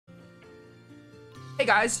Hey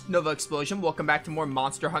guys, Novaexplosion. Welcome back to more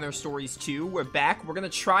Monster Hunter Stories 2. We're back. We're gonna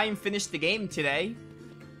try and finish the game today.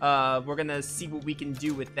 We're gonna see what we can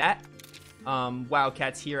do with that.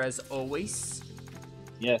 Wildcat's here as always.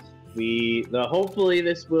 Yes, hopefully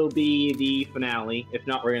this will be the finale. If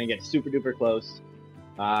not, we're gonna get super duper close.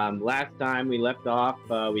 Last time we left off,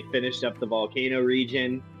 we finished up the volcano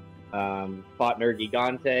region, fought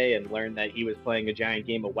Nergigante, and learned that he was playing a giant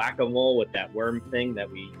game of whack-a-mole with that worm thing that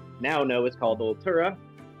we now know is called Ultura.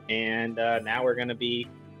 And now we're gonna be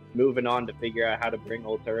moving on to figure out how to bring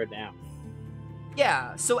Ultura down.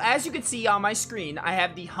 Yeah, so as you can see on my screen, I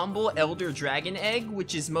have the Humble Elder Dragon Egg,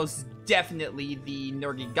 which is most definitely the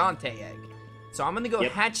Nergigante egg. So I'm gonna go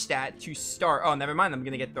hatch that to start. Oh, never mind, I'm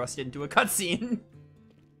gonna get thrust into a cutscene.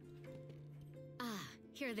 Ah,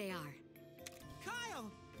 here they are.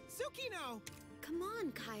 Kyle! Tsukino! Come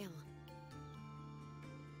on, Kyle.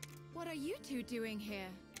 What are you two doing here?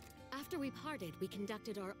 After we parted, we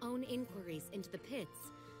conducted our own inquiries into the pits.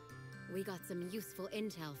 We got some useful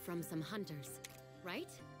intel from some hunters. Right?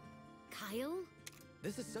 Kyle?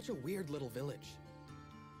 This is such a weird little village.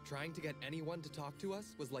 Trying to get anyone to talk to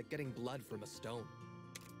us was like getting blood from a stone.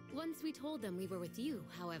 Once we told them we were with you,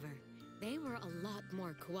 however, they were a lot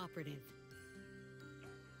more cooperative.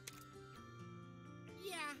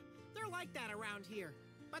 Yeah, they're like that around here.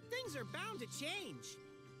 But things are bound to change.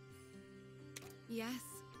 Yes,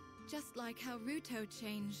 just like how Ruto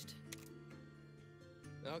changed.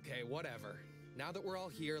 Okay, whatever. Now that we're all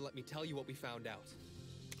here, let me tell you what we found out.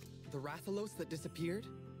 The Rathalos that disappeared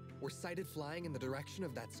were sighted flying in the direction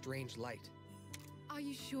of that strange light. Are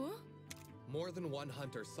you sure? More than one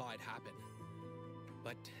hunter saw it happen.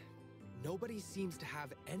 But nobody seems to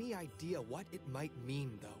have any idea what it might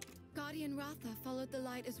mean, though. Guardian Ratha followed the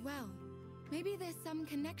light as well. Maybe there's some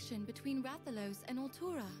connection between Rathalos and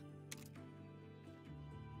Ultura.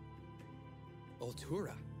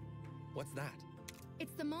 Ultura? What's that?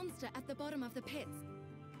 It's the monster at the bottom of the pits.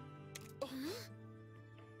 Oh.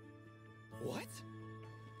 What?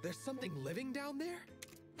 There's something living down there?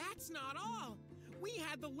 That's not all. We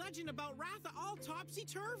had the legend about Ratha all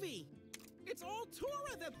topsy-turvy. It's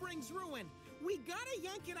Ultura that brings ruin. We gotta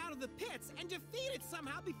yank it out of the pits and defeat it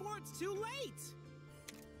somehow before it's too late.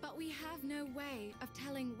 But we have no way of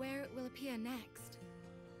telling where it will appear next.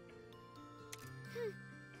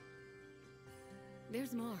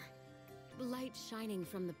 There's more. The light shining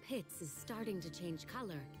from the pits is starting to change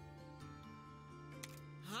color.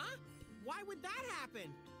 Huh? Why would that happen?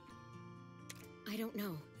 I don't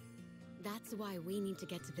know. That's why we need to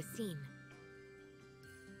get to the scene.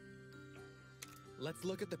 Let's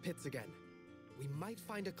look at the pits again. We might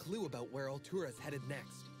find a clue about where Ultura's headed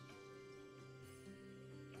next.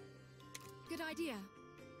 Good idea.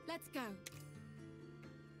 Let's go.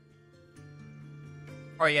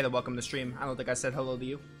 Alright, yeah, welcome to the stream. I don't think I said hello to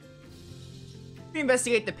you. We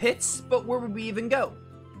investigate the pits, but where would we even go?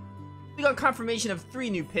 We got confirmation of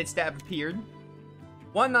 3 new pits that have appeared.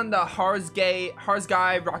 One on the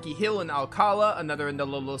Harzgai Rocky Hill in Alcala, another in the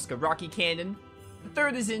Loloska Rocky Canyon. The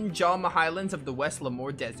third is in Jalma Highlands of the West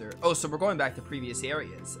Lamore Desert. Oh, so we're going back to previous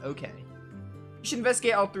areas. Okay. You should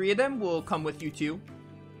investigate all 3 of them. We'll come with you too.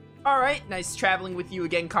 Alright, nice traveling with you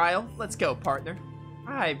again, Kyle. Let's go, partner.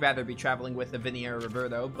 I'd rather be traveling with Avinia or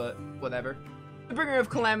Roberto, but whatever. The bringer of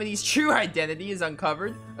Calamity's true identity is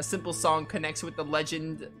uncovered. A simple song connects with the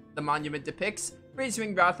legend the monument depicts.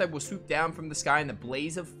 Razewing Ratha will swoop down from the sky in a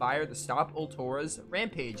blaze of fire to stop Ultura's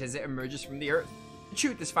rampage as it emerges from the earth. The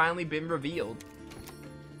truth has finally been revealed.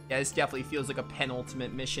 Yeah, this definitely feels like a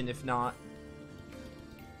penultimate mission, if not.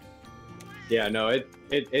 Yeah, no,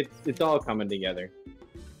 it's all coming together.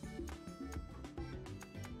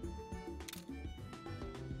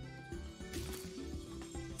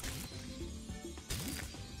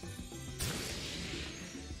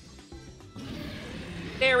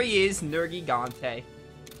 There he is, Nergigante.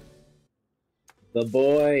 The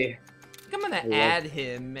boy. I think I'm gonna add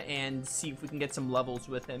him and see if we can get some levels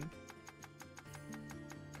with him.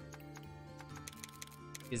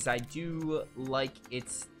 Because I do like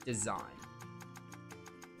its design.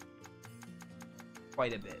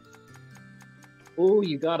 Quite a bit. Oh,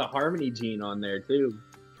 you got a Harmony gene on there too.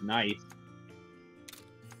 Nice.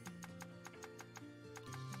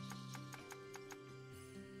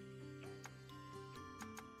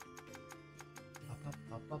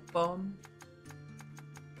 Bum.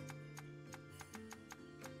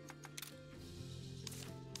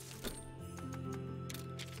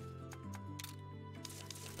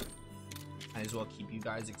 Might as well keep you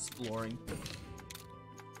guys exploring.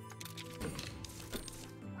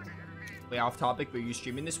 Way off topic, but are you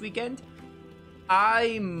streaming this weekend?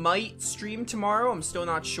 I might stream tomorrow. I'm still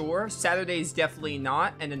not sure. Saturday's definitely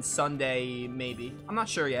not. And then Sunday, maybe. I'm not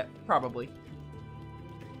sure yet. Probably.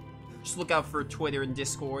 Just look out for Twitter and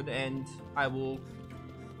Discord, and I will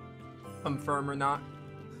confirm or not.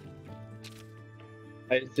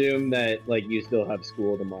 I assume that, like, you still have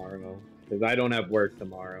school tomorrow. Because I don't have work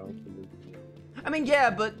tomorrow. I mean, yeah,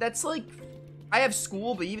 but that's like... I have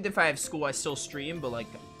school, but even if I have school, I still stream. But, like,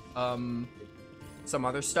 some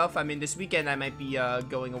other stuff. I mean, this weekend I might be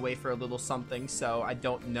going away for a little something, so I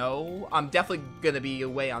don't know. I'm definitely going to be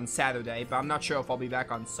away on Saturday, but I'm not sure if I'll be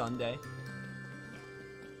back on Sunday.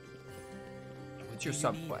 What's your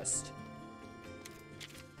sub-quest?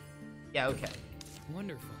 Yeah, okay.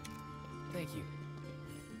 Wonderful. Thank you.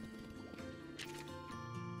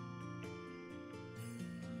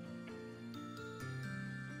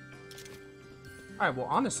 Alright, well,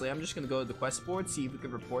 honestly, I'm just gonna go to the quest board, see if we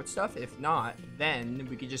can report stuff. If not, then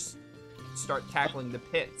we could just start tackling the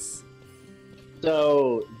pits.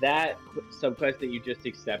 So, that subquest that you just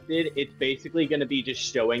accepted, it's basically going to be just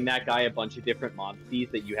showing that guy a bunch of different monsters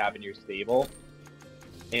that you have in your stable.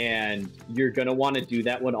 And you're going to want to do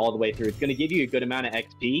that one all the way through. It's going to give you a good amount of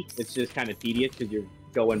XP. It's just kind of tedious because you're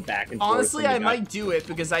going back and forth. Honestly, I might do it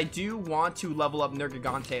because I do want to level up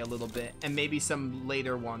Nergigante a little bit. And maybe some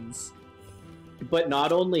later ones. But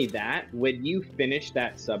not only that, when you finish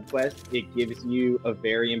that subquest, it gives you a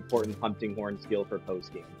very important hunting horn skill for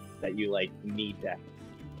post-game that you, like, need to have.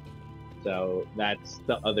 So that's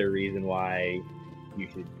the other reason why you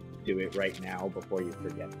should do it right now before you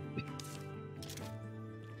forget.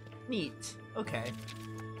 Neat. Okay.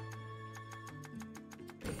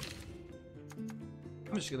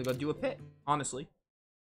 I'm just gonna go do a pit, honestly.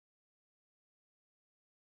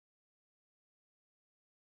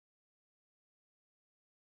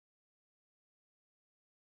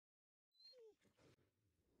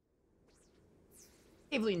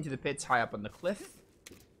 Cave leading to the pits high up on the cliff.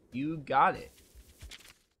 You got it.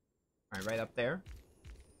 Alright, right up there.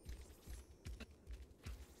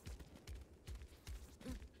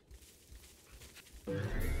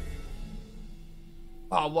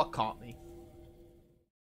 Oh, what caught me?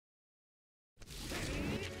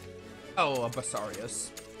 Oh, a Basarios.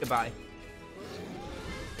 Goodbye.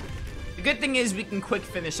 The good thing is we can quick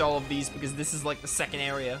finish all of these because this is like the second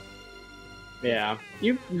area. Yeah,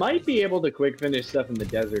 you might be able to quick finish stuff in the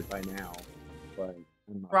desert by now, but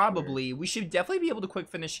I'm not Probably. sure. We should definitely be able to quick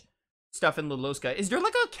finish stuff in Loloska. Is there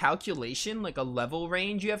like a calculation, like a level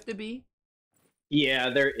range you have to be?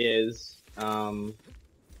 Yeah, there is. I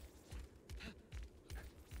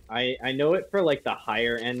know it for like the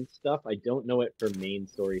higher end stuff. I don't know it for main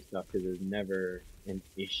story stuff because there's never an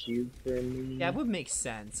issue for me. Yeah, it would make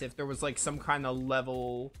sense if there was like some kind of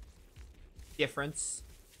level difference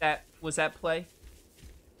that was at play.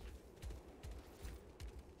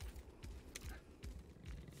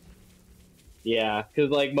 Yeah, because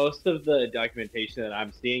like most of the documentation that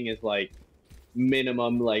I'm seeing is like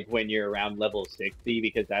minimum like when you're around level 60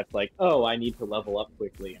 because that's like, oh, I need to level up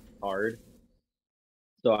quickly and hard.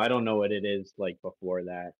 So I don't know what it is like before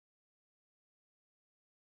that.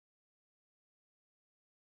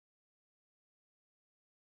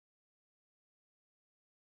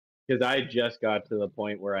 Because I just got to the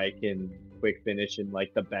point where I can quick finish in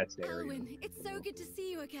like the best area. Alwyn, it's so good to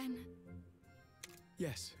see you again.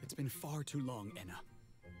 Yes, it's been far too long, Enna.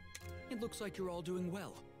 It looks like you're all doing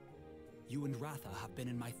well. You and Ratha have been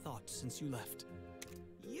in my thoughts since you left.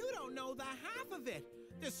 You don't know the half of it.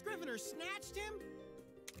 The Scrivener snatched him,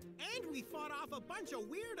 and we fought off a bunch of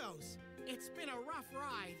weirdos. It's been a rough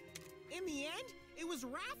ride. In the end, it was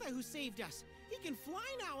Ratha who saved us. He can fly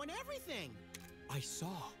now and everything. I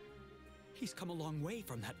saw. He's come a long way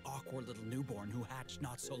from that awkward little newborn who hatched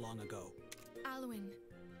not so long ago. Alwyn,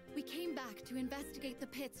 we came back to investigate the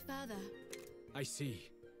pits further. I see.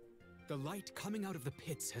 The light coming out of the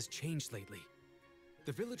pits has changed lately.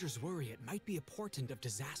 The villagers worry it might be a portent of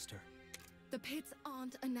disaster. The pits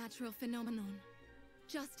aren't a natural phenomenon.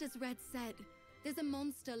 Just as Red said, there's a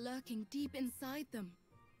monster lurking deep inside them.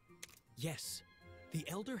 Yes, the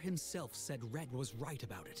Elder himself said Red was right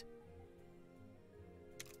about it.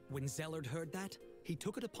 When Zellard heard that, he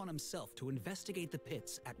took it upon himself to investigate the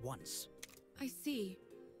pits at once. I see.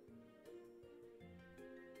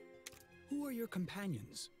 Who are your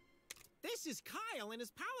companions? This is Kyle and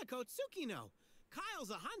his palico Tsukino. Kyle's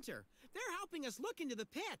a hunter. They're helping us look into the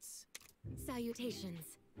pits.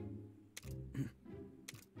 Salutations.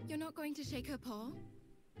 You're not going to shake her paw?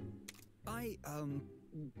 I'll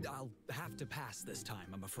have to pass this time,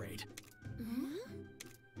 I'm afraid. Huh?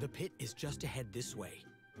 The pit is just ahead this way.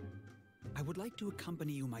 I would like to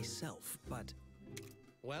accompany you myself, but...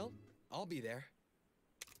 Well, I'll be there.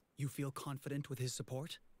 You feel confident with his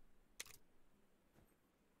support?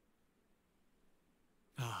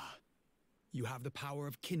 Ah, you have the power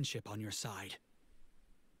of kinship on your side.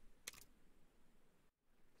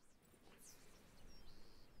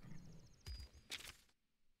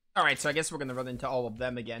 Alright, so I guess we're gonna run into all of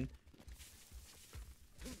them again.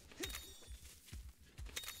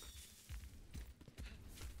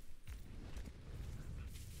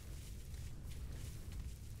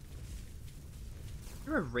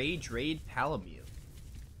 You're a Rage Raid Palamute.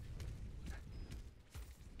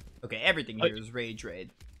 Okay, everything here is Rage Raid.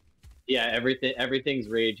 Yeah, everything's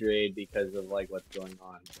Rage Raid because of like what's going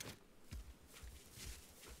on.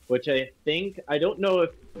 Which I don't know if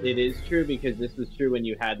it is true because this was true when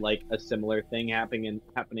you had like a similar thing happening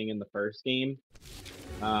in the first game.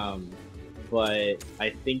 But I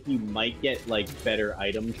think you might get like better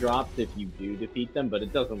item drops if you do defeat them, but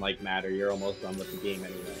it doesn't like matter. You're almost done with the game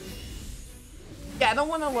anyway. Yeah, I don't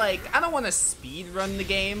want to speed run the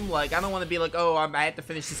game. Like, I don't want to be like, oh, I have to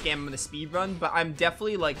finish this game, I'm gonna speed run. But I'm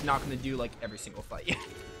definitely like not gonna do like every single fight.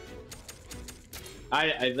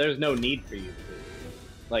 There's no need for you to.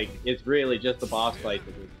 Like, it's really just the boss fights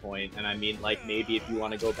at this point, and I mean, like, maybe if you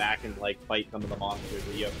want to go back and, like, fight some of the monsters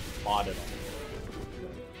that you haven't fought at all.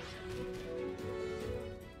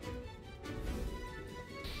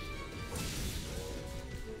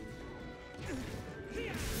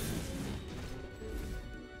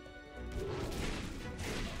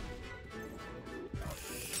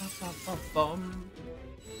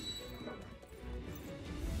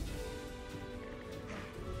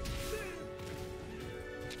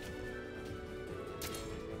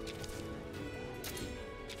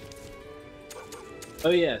 Oh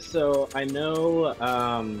yeah, so I know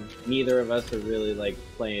neither of us are really like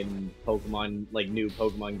playing Pokemon, like new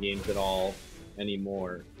Pokemon games at all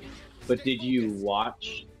anymore. But did you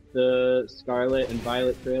watch the Scarlet and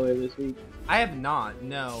Violet trailer this week? I have not,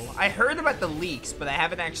 no. I heard about the leaks, but I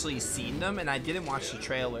haven't actually seen them, and I didn't watch the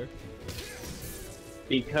trailer.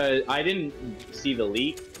 Because I didn't see the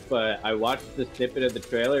leak, but I watched the snippet of the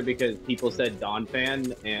trailer because people said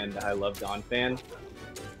Donphan, and I love Donphan.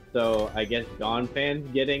 So I guess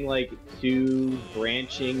Donphan's getting like 2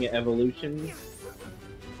 branching evolutions.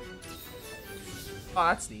 Oh,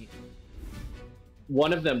 that's neat.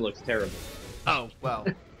 One of them looks terrible. Oh, well.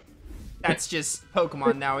 That's just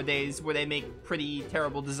Pokemon nowadays, where they make pretty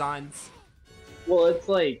terrible designs. Well, it's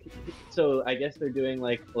like, so I guess they're doing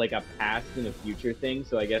like a past and a future thing.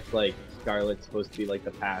 So I guess like Scarlet's supposed to be like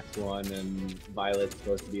the past one, and Violet's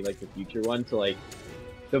supposed to be like the future one. So like,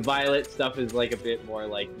 the Violet stuff is like a bit more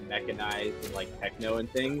like mechanized and like techno and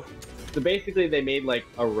things. So basically they made like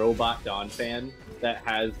a robot Donphan that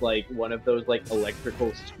has like one of those like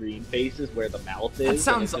electrical screen faces where the mouth is. That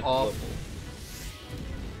sounds awful.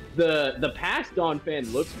 The past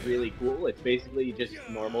Donphan looks really cool. It's basically just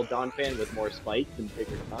normal Donphan with more spikes and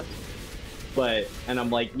bigger tusks. And I'm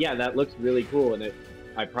like, yeah, that looks really cool, and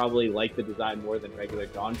I probably like the design more than regular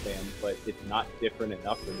Donphan, but it's not different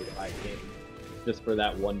enough for me to buy a game. Just for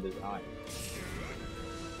that one design.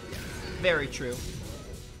 Very true.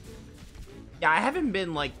 Yeah, I haven't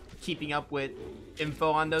been like keeping up with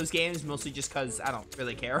info on those games, mostly just because I don't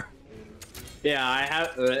really care. Yeah, I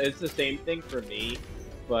have. It's the same thing for me,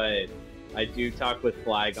 but I do talk with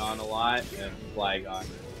Flygon a lot, and Flygon,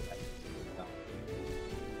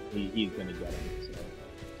 he's gonna get him. So.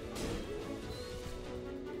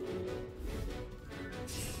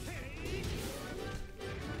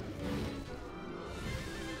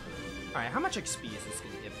 Alright, how much XP is this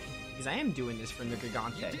going to give me? Because I am doing this for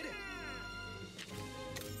Nergigante.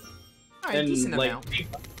 Alright, decent like, amount.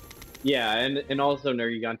 Yeah, and also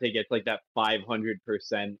Nergigante gets like that 500%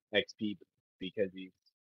 XP because he's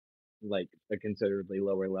like a considerably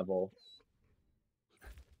lower level.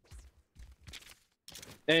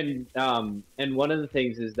 And one of the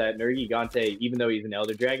things is that Nergigante, even though he's an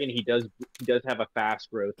Elder Dragon, he does have a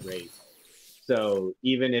fast growth rate. So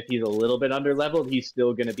even if he's a little bit under-leveled, he's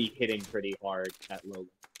still going to be hitting pretty hard at low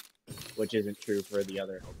level, which isn't true for the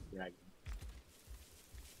other dragons.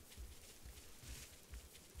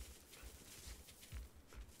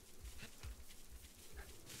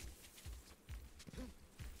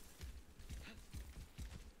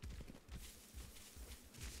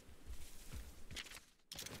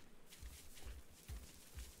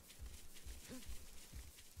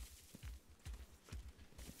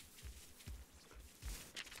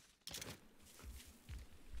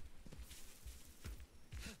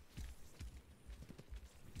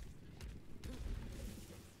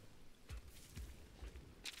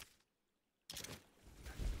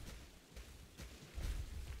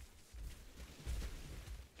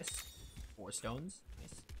 Yes. 4 stones.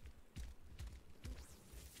 Nice.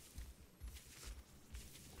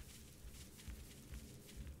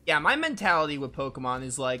 Yeah, my mentality with Pokemon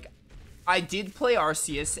is like, I did play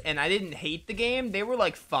Arceus, and I didn't hate the game. They were,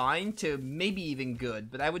 like, fine to maybe even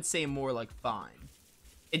good, but I would say more, like, fine.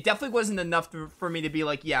 It definitely wasn't enough for me to be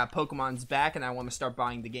like, yeah, Pokemon's back, and I want to start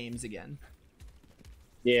buying the games again.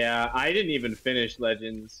 Yeah, I didn't even finish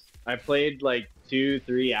Legends. I played, like,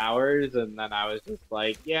 2-3 hours, and then I was just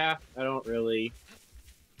like, yeah, I don't really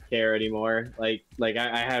care anymore. Like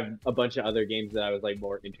I have a bunch of other games that I was, like,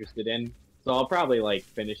 more interested in. So I'll probably, like,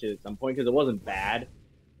 finish it at some point, because it wasn't bad.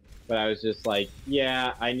 But I was just like,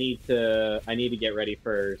 yeah, I need to get ready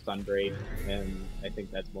for Sunbreak, and I think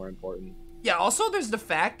that's more important. Yeah, also there's the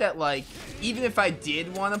fact that, like, even if I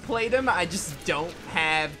did want to play them, I just don't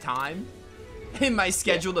have time in my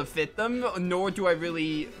schedule to fit them, nor do I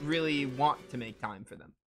really want to make time for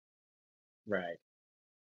them. Right.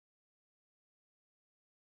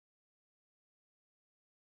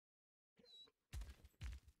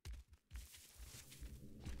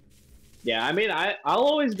 Yeah, I mean, I'll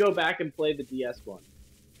always go back and play the DS one,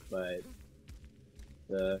 but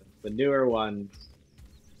the newer ones,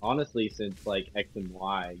 honestly, since like X and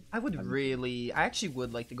Y, I actually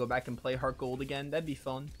would like to go back and play Heart Gold again. That'd be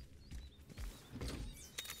fun.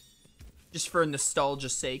 Just for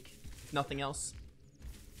nostalgia's sake, if nothing else.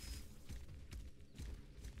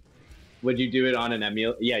 Would you do it on an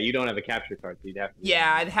emulator? Yeah, you don't have a capture card, so you'd have to.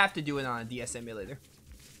 Yeah, I'd have to do it on a DS emulator.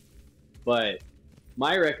 But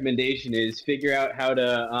my recommendation is figure out how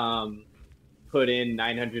to put in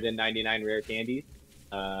 999 rare candies,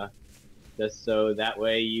 just so that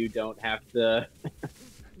way you don't have to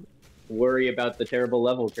worry about the terrible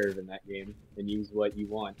level curve in that game and use what you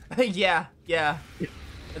want. yeah,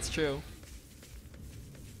 that's true.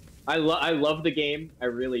 I love the game, I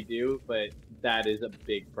really do, but that is a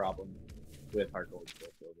big problem with Heart Gold Soul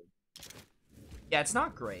Silver. Yeah, it's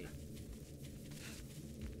not great.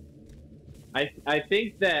 I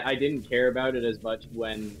think that I didn't care about it as much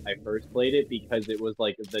when I first played it because it was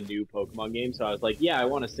like the new Pokemon game, so I was like, yeah, I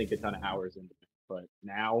want to sink a ton of hours into it, but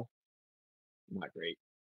now, not great.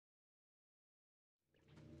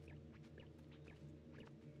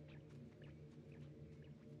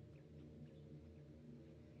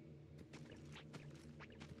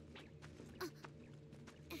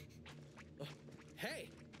 Hey!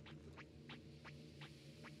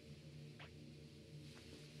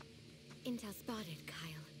 Intel spotted, Kyle.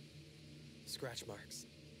 Scratch marks.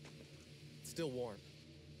 It's still warm.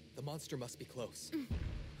 The monster must be close.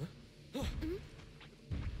 Huh?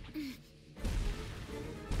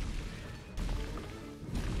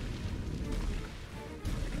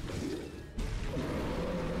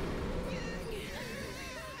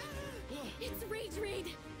 It's Rage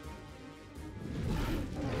Raid!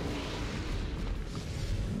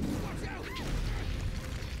 Watch out!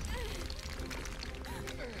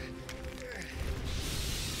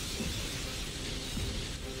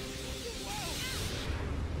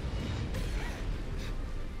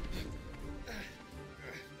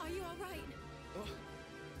 Are you alright?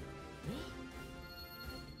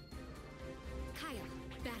 Kyle,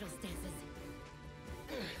 battle stances.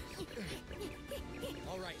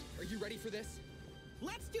 All right, are you ready for this?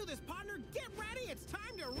 Let's do this, partner. Get ready. It's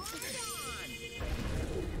time to ride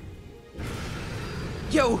on.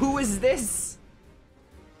 Yo, who is this?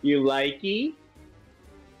 You likey?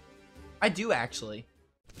 I do actually.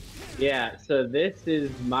 Yeah, so this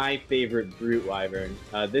is my favorite Brute Wyvern.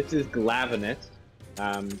 This is Glavenus.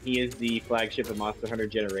 He is the flagship of Monster Hunter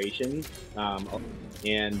Generations,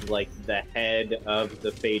 and like the head of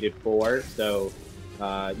the Fated Four. So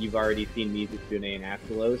you've already seen Mizukune and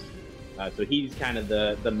Astalos. So he's kind of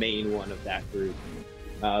the main one of that group.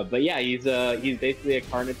 But yeah, he's basically a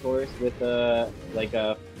Carnotaurus with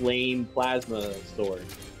a flame plasma sword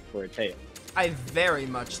for a tail. I very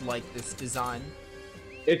much like this design.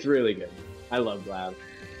 It's really good. I love Glav.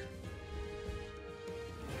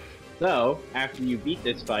 So, after you beat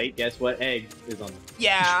this fight, guess what egg is on the...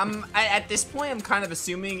 Yeah, at this point, I'm kind of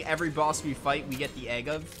assuming every boss we fight, we get the egg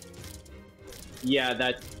of. Yeah,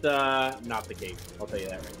 that's not the case. I'll tell you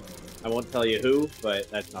that right now. I won't tell you who,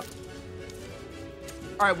 but that's not the case.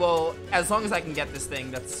 Alright, well, as long as I can get this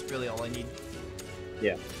thing, that's really all I need.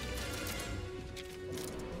 Yeah.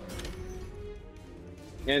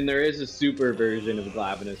 And there is a super version of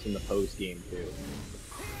Glavenus in the post game too.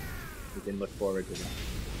 You can look forward to that.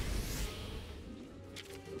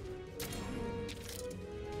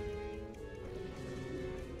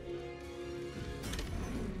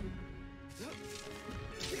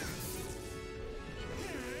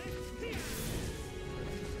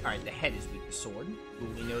 Alright, the head is weak to sword.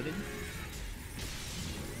 Duly noted.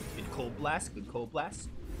 Good cold blast, good cold blast.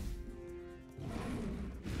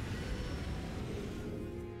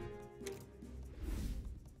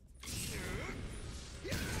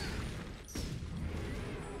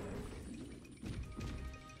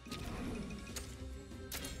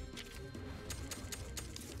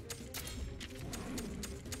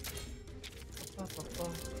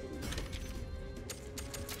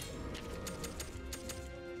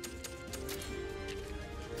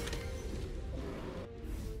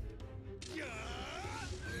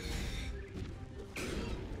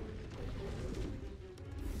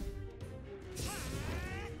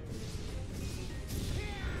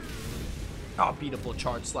 Oh, beautiful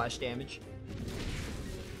charge slash damage.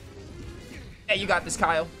 Hey, you got this,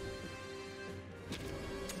 Kyle.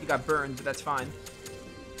 You got burned, but that's fine.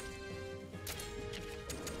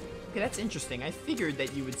 Okay, that's interesting. I figured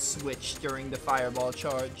that you would switch during the fireball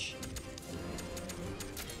charge.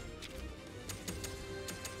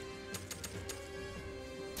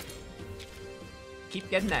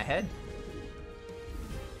 Keep getting that head.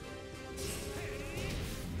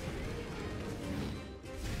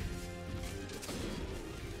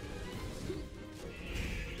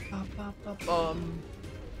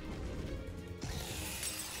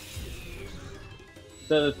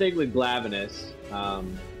 So the thing with Glavenus,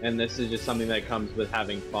 and this is just something that comes with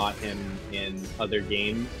having fought him in other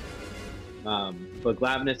games, but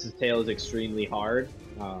Glavenus' tail is extremely hard.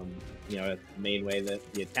 You know, that's the main way that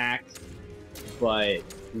he attacks. But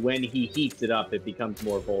when he heats it up, it becomes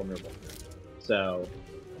more vulnerable. So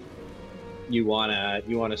you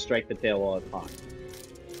wanna strike the tail while it's hot.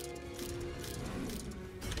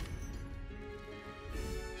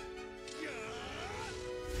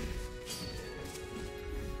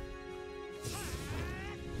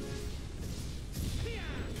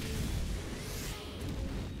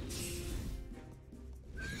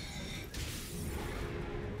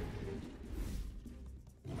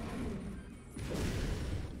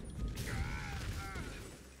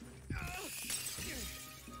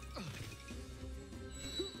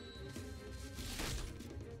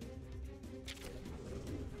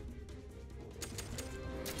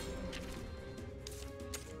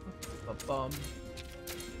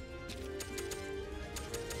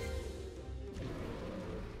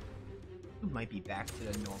 Might be back to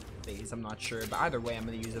the normal phase, I'm not sure, but either way I'm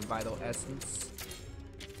gonna use a Vital Essence.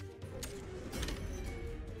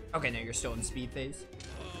 Okay, now you're still in speed phase.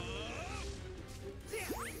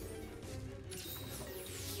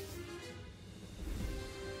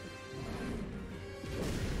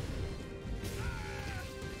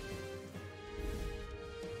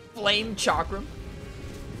 Flame Chakram.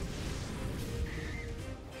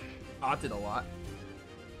 Oh, it did a lot.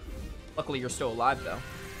 Luckily you're still alive though.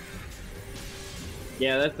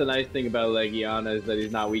 Yeah, that's the nice thing about Legiana is that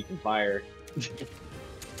he's not weak to fire.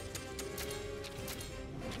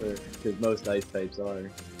 Because most ice types are. I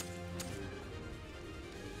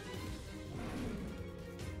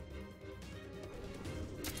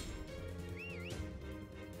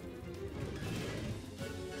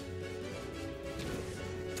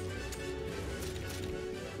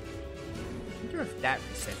wonder if that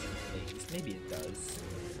resets your phase. Maybe it does.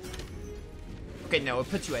 Okay, no, it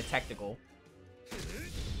puts you at technical.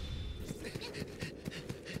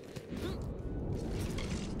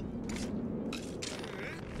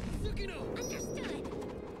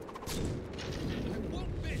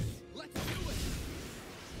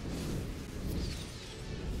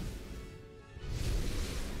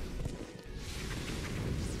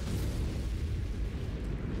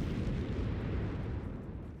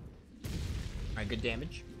 Alright, good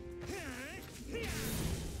damage.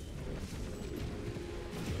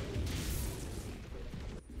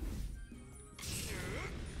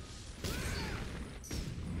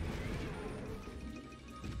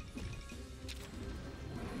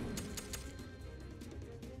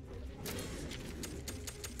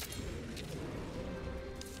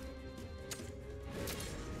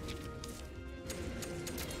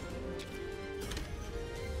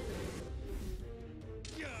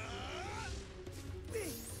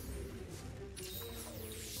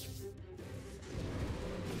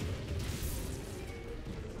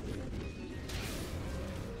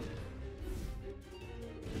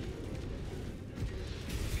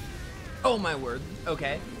 Oh my word.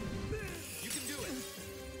 Okay. You can do it.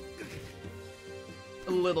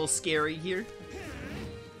 A little scary here.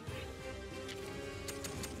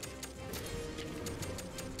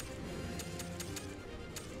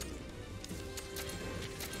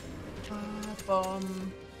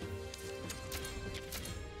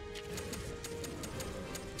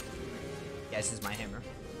 Yeah, this is my hammer.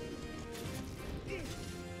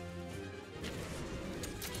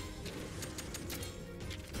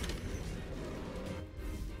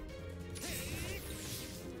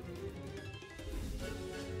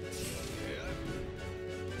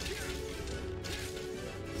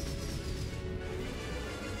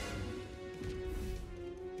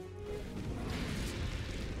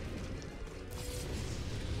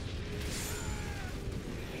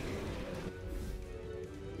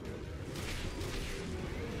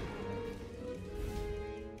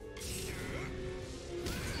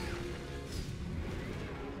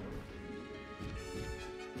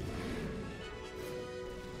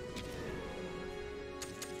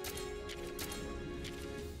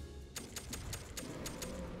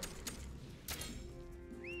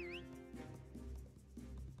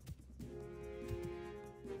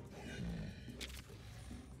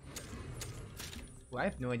 Well, I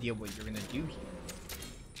have no idea what you're gonna do here.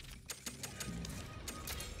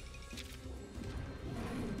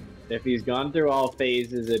 If he's gone through all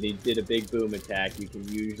phases and he did a big boom attack, you can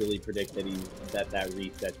usually predict that that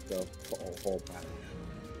resets the whole pattern.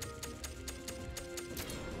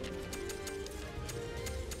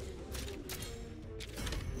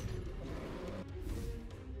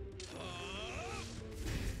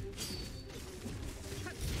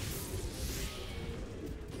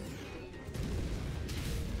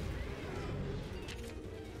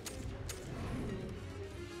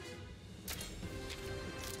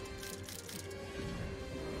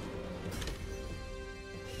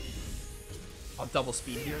 I'll double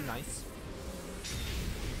speed here, nice.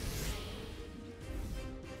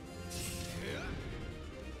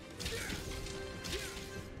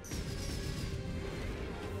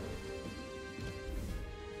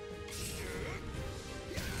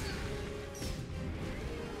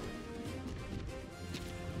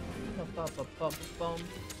 Bum.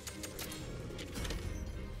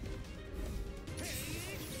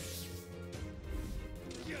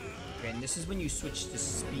 Okay, and this is when you switch to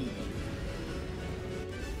speed.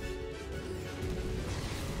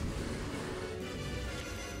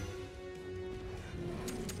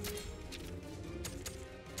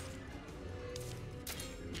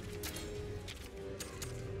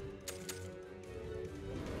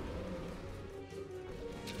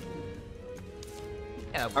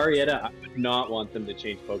 Arietta, I would not want them to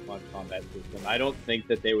change Pokemon combat system. I don't think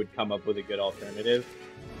that they would come up with a good alternative.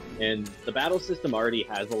 And the battle system already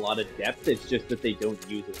has a lot of depth, it's just that they don't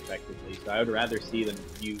use it effectively. So I would rather see them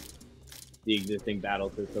use the existing battle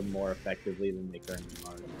system more effectively than they currently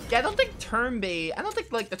are. Yeah, I don't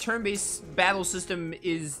think like the turn-based battle system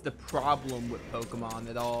is the problem with Pokemon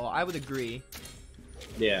at all. I would agree.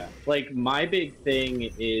 Yeah, like my big thing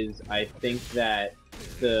is I think that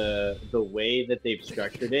the way that they've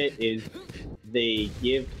structured it is they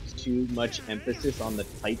give too much emphasis on the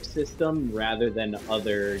type system rather than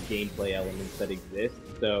other gameplay elements that exist.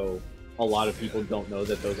 So a lot of people don't know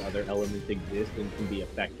that those other elements exist and can be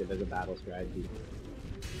effective as a battle strategy.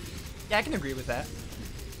 Yeah, I can agree with that.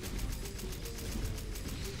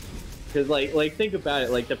 Because like think about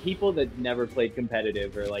it, like the people that never played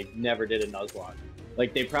competitive or like never did a Nuzlocke,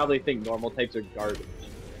 like they probably think normal types are garbage.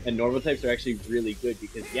 And normal types are actually really good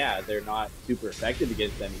because, yeah, they're not super effective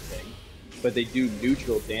against anything, but they do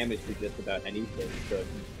neutral damage to just about anything. So if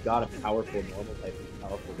you've got a powerful normal type and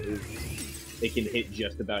powerful move, they can hit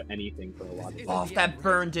just about anything for a lot of time. Oh, if that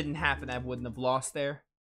burn didn't happen, I wouldn't have lost there.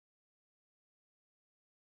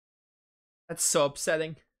 That's so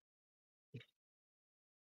upsetting.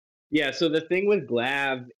 Yeah, so the thing with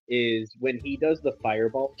Glav is when he does the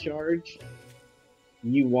fireball charge,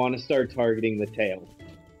 you want to start targeting the tail.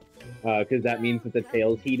 Because that means that the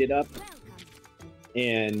tail's heated up,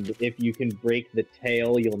 and if you can break the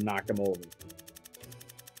tail, you'll knock him over.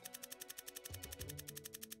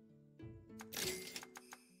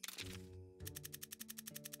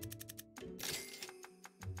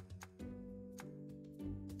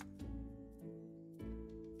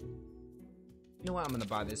 You know what? I'm gonna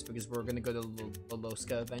buy this because we're gonna go to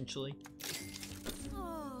Loloska eventually.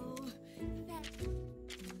 Oh, that...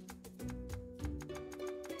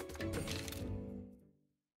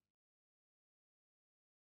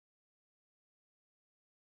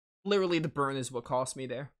 Literally, the burn is what cost me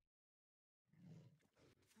there.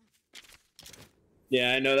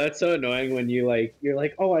 Yeah, I know, that's so annoying when you're like,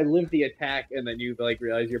 oh, I lived the attack, and then you like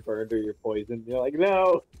realize you're burned or you're poisoned. You're like,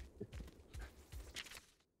 no.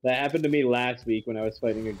 That happened to me last week when I was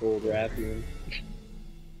fighting a gold Rathian.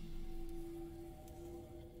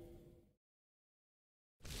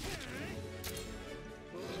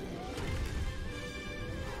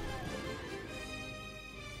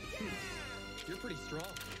 You're pretty strong.